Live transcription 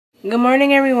Good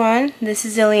morning, everyone. This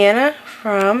is Ileana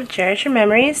from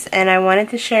Cherishurmemories, and I wanted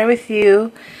to share with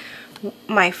you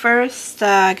my first,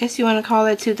 I guess you want to call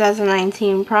it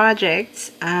 2019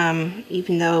 project,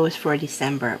 even though it was for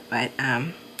December, but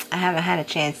I haven't had a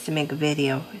chance to make a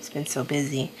video. It's been so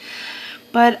busy.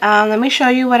 But let me show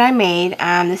you what I made.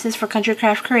 This is for Country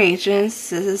Craft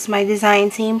Creations. This is my design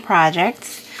team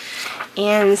project.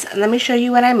 And let me show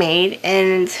you what I made,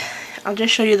 and I'll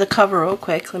just show you the cover real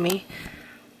quick. Let me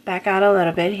back out a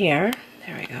little bit here.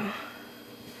 There we go.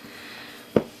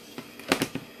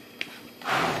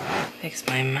 Fix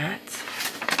my mat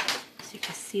so you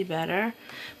can see better.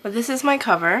 But this is my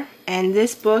cover, and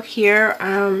this book here,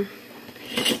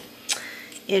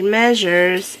 it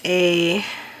measures a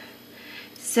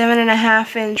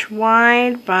 7.5 inch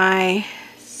wide by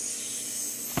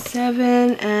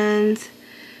 7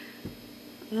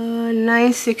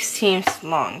 9/16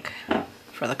 long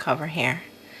for the cover here.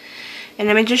 And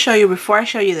let me just show you, before I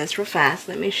show you this real fast,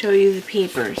 let me show you the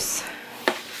papers.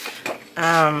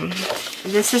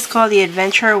 This is called The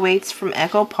Adventure Awaits from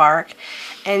Echo Park.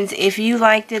 And if you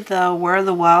liked it, the Where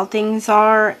the Wild Things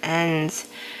Are and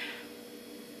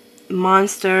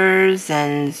monsters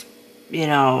and, you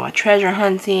know, treasure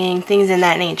hunting, things in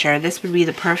that nature, this would be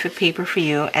the perfect paper for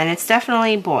you. And it's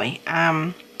definitely boy.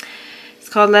 It's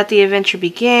called Let the Adventure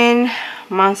Begin.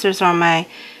 Monsters are my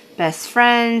best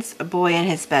friends, a boy and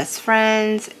his best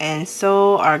friends, and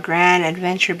so our grand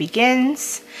adventure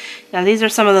begins. Now these are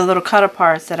some of the little cut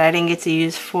aparts that I didn't get to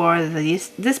use for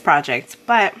this project,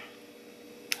 but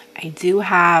I do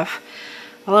have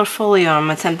a little folio I'm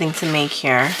attempting to make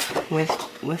here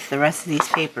with the rest of these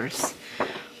papers.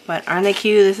 But aren't they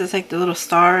cute? This is like the little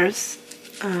stars,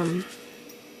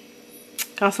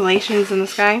 constellations in the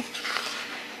sky.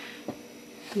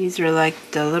 These are like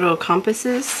the little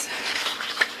compasses.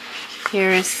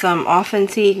 Here is some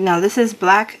authentic, now this is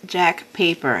blackjack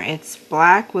paper. It's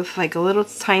black with like a little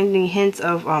tiny hint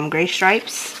of gray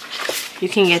stripes. You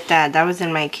can get that. That was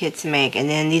in my kit to make. And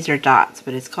then these are dots,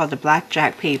 but it's called the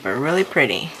blackjack paper. Really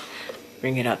pretty.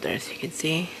 Bring it up there so you can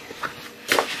see.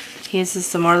 Here's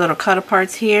just some more little cut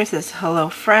aparts here. It says, hello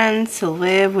friends, to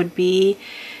live would be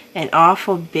an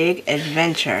awful big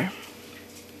adventure.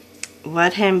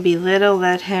 Let him be little,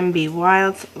 let him be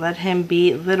wild, let him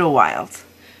be little wild.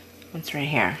 It's right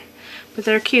here. But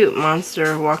they're cute.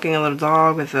 Monster walking a little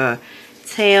dog with a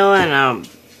tail and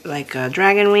like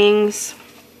dragon wings.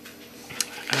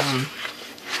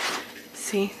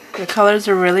 See, the colors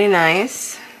are really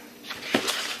nice.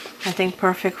 I think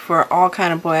perfect for all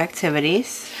kind of boy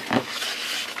activities.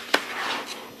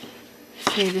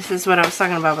 See, this is what I was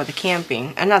talking about with the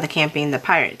camping. Not the camping, the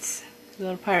pirates. The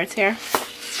little pirates here.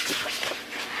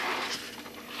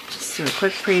 Just do a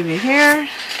quick preview here.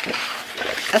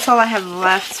 That's all I have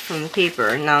left from the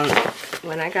paper. Now,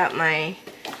 when I got my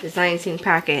design team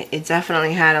packet, it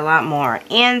definitely had a lot more.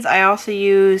 And I also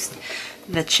used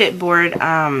the chipboard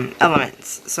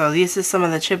elements. So these are some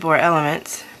of the chipboard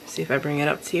elements. See if I bring it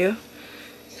up to you.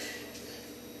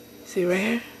 See right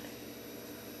here?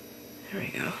 There we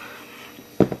go.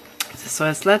 So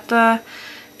it's Let the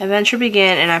Adventure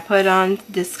Begin, and I put on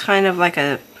this kind of like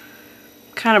a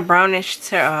kind of brownish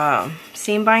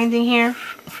seam binding here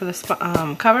for the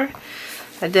cover.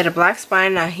 I did a black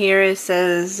spine. Now here it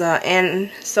says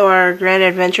and so our grand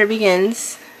adventure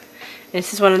begins.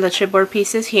 This is one of the chipboard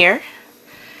pieces here,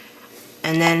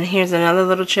 and then here's another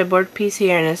little chipboard piece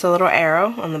here, and it's a little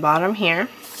arrow on the bottom here.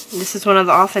 This is one of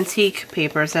the authentic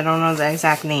papers. I don't know the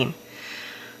exact name.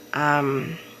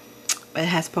 It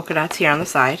has polka dots here on the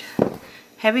side.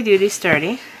 Heavy duty,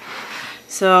 sturdy.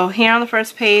 So here on the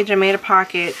first page I made a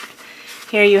pocket.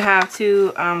 Here you have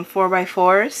two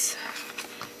 4x4s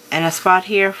and a spot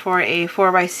here for a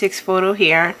 4x6 photo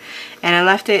here. And I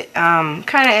left it kind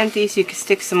of empty so you can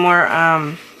stick some more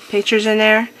pictures in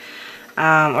there,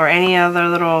 or any other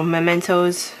little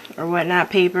mementos or whatnot,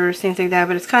 papers, things like that.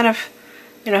 But it's kind of,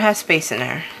 you know, has space in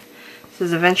there. This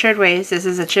is Adventured Ways. This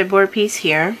is a chipboard piece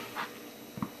here.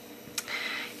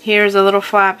 Here's a little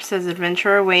flap, says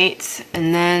Adventure Awaits,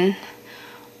 and then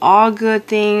all good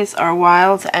things are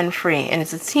wild and free. And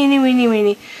it's a teeny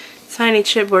weeny tiny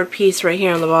chipboard piece right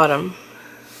here on the bottom.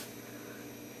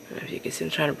 I don't know if you can see,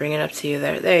 I'm trying to bring it up to you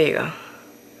there. There you go.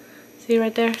 See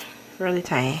right there? Really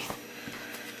tiny.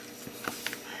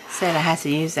 Said I had to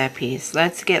use that piece.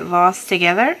 Let's get lost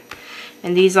together.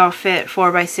 And these all fit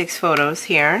 4x6 photos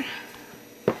here.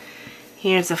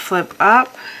 Here's a flip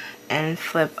up and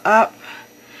flip up.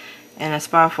 And a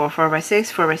spot for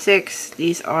 4x6, 4x6.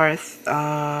 These are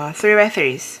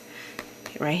 3x3s.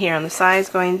 Right here on the sides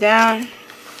going down. It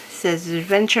says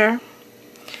Adventure.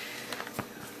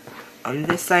 On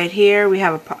this side here, we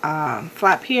have a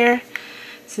flap here.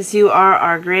 It says, "You are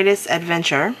our greatest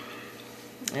adventure."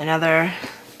 Another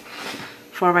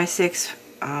 4x6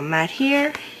 mat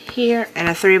here, here, and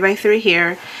a 3x3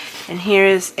 here. And here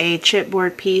is a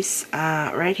chipboard piece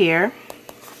right here.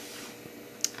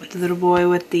 With the little boy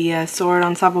with the sword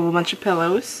on top of a bunch of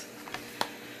pillows.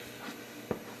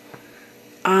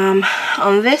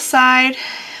 On this side,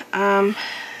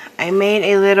 I made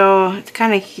a little,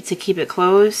 kind of to keep it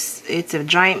closed, it's a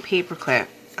giant paper clip.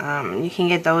 You can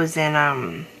get those in,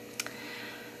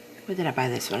 where did I buy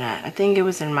this one at? I think it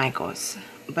was in Michael's.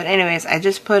 But anyways, I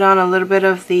just put on a little bit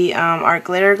of the art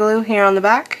glitter glue here on the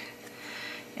back.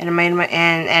 And I made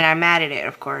and I matted it,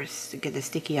 of course, to get the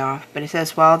sticky off. But it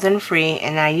says Walden Free,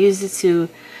 and I used it to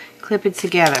clip it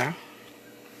together.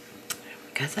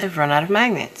 Because I've run out of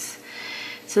magnets.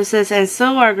 So it says, "And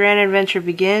so our grand adventure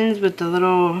begins with the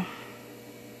little,"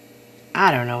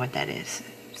 I don't know what that is,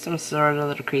 some sort of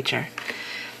little creature.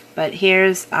 But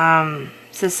here's,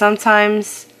 says,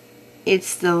 "Sometimes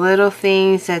it's the little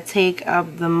things that take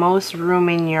up the most room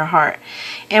in your heart."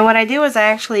 And what I did was I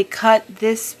actually cut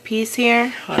this piece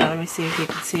here. Hold on, let me see if you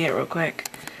can see it real quick.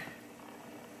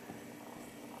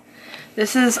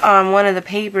 This is one of the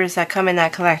papers that come in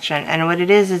that collection. And what it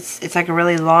is, it's like a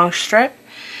really long strip.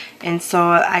 And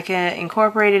so I can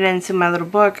incorporate it into my little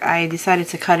book. I decided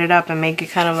to cut it up and make it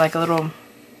kind of like a little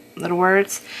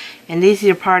words. And these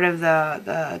are part of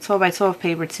the 12x12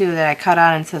 paper too that I cut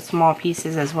out into small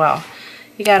pieces as well.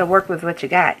 You gotta work with what you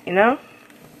got, you know?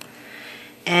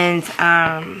 And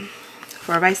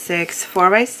 4x6,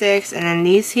 4x6, and then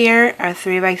these here are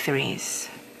 3x3s.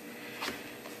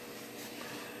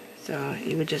 So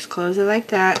you would just close it like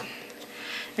that.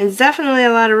 And it's definitely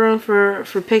a lot of room for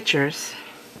pictures.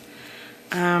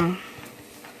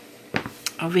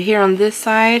 Over here on this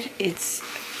side, it's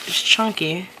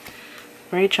chunky,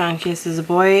 very chunky. This is a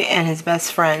boy and his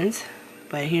best friend,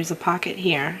 but here's a pocket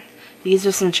here. These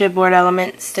are some chipboard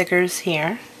element stickers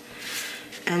here,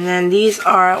 and then these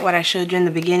are what I showed you in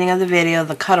the beginning of the video,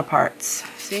 the cut aparts.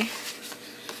 See?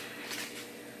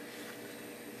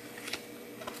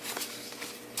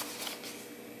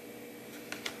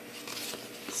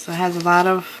 So it has a lot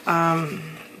of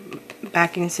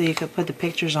backing so you could put the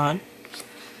pictures on.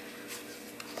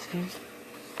 See?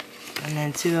 And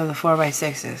then two of the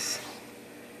 4x6s.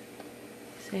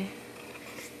 See?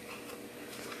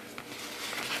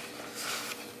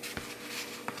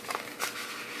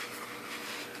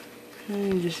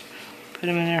 And just put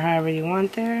them in there however you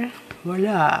want there.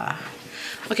 Voila!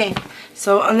 Okay,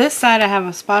 so on this side I have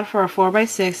a spot for a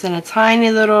 4x6 and a tiny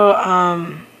little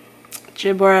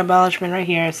chipboard embellishment right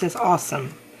here. It says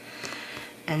awesome.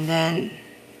 And then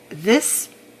this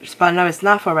spot, no, it's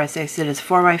not 4x6, it is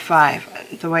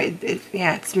 4x5. The way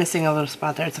yeah, it's missing a little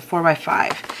spot there. It's a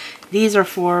 4x5. These are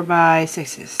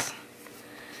 4x6s.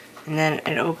 And then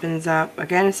it opens up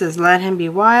again. It says, "Let him be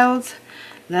wild,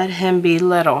 let him be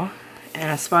little."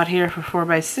 And a spot here for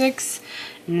 4x6,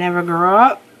 "Never grow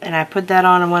up." And I put that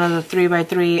on one of the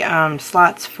 3x3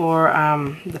 slots for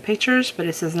the pictures, but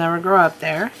it says "Never grow up"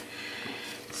 there.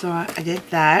 So I did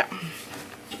that.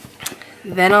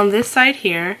 Then on this side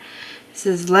here, it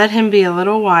says, "Let him be a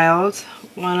little wild."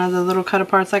 One of the little cut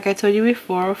aparts like I told you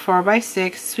before,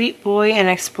 4x6, "Sweet boy and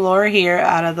explorer" here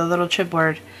out of the little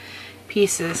chipboard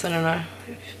pieces. I don't know,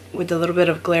 with a little bit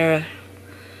of glare,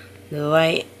 the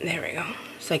light. There we go.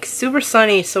 It's like super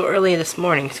sunny so early this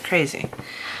morning. It's crazy.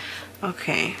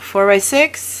 Okay,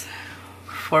 4x6,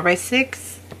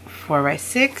 4x6,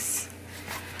 4x6,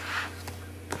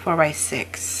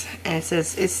 4x6. And it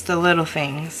says "It's the little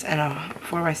things," and a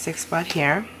 4x6 spot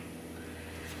here.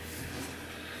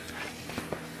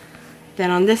 Then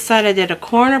on this side I did a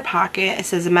corner pocket. It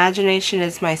says "Imagination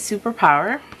is my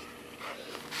superpower."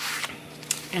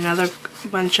 Another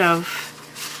bunch of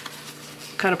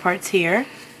cut aparts here.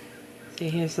 See,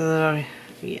 here's a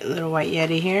little white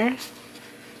Yeti here.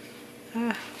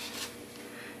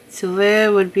 "To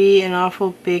live would be an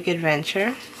awful big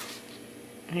adventure."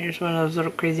 Here's one of those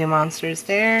little crazy monsters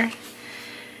there.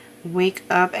 "Wake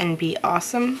up and be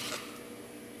awesome."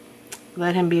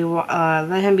 Let him be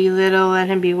little, let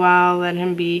him be wild, let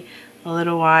him be a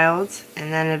little wild.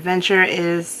 And then adventure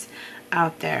is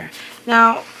out there.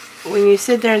 Now, when you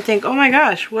sit there and think, oh my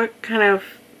gosh, what kind of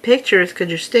pictures could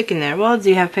you stick in there? Well, do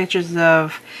you have pictures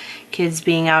of kids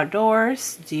being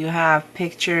outdoors? Do you have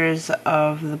pictures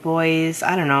of the boys,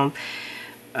 I don't know,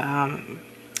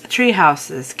 tree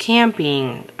houses,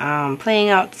 camping, playing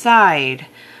outside?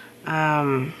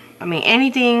 I mean,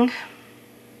 anything.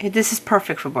 This is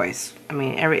perfect for boys. I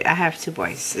mean, I have two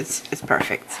boys. It's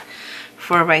perfect.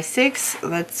 4x6.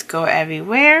 Let's go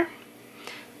everywhere.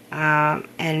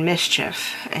 and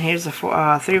Mischief. And here's a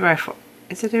 3x4.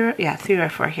 Is it 3? Yeah,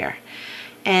 3x4 here.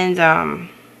 And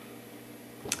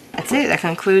that's it. That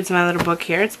concludes my little book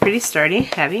here. It's pretty sturdy,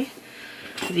 heavy.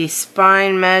 The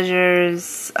spine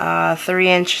measures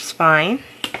 3-inch spine.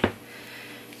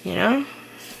 You know,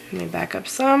 let me back up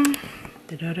some.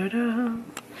 Da-da-da-da.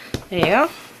 There you go.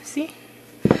 See?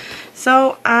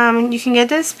 So you can get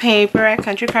this paper at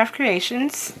Country Craft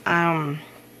Creations.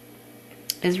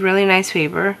 It's really nice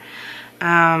paper.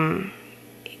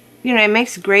 You know, it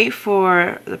makes great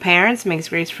for the parents, makes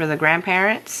great for the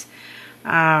grandparents,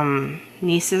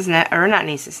 nieces, or not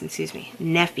nieces, excuse me,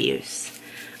 nephews.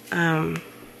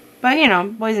 But you know,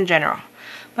 boys in general.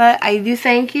 But I do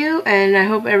thank you, and I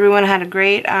hope everyone had a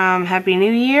great Happy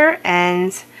New Year,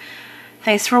 and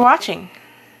thanks for watching.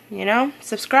 You know,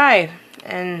 subscribe,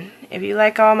 and if you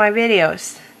like all my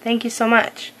videos, thank you so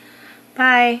much.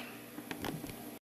 Bye.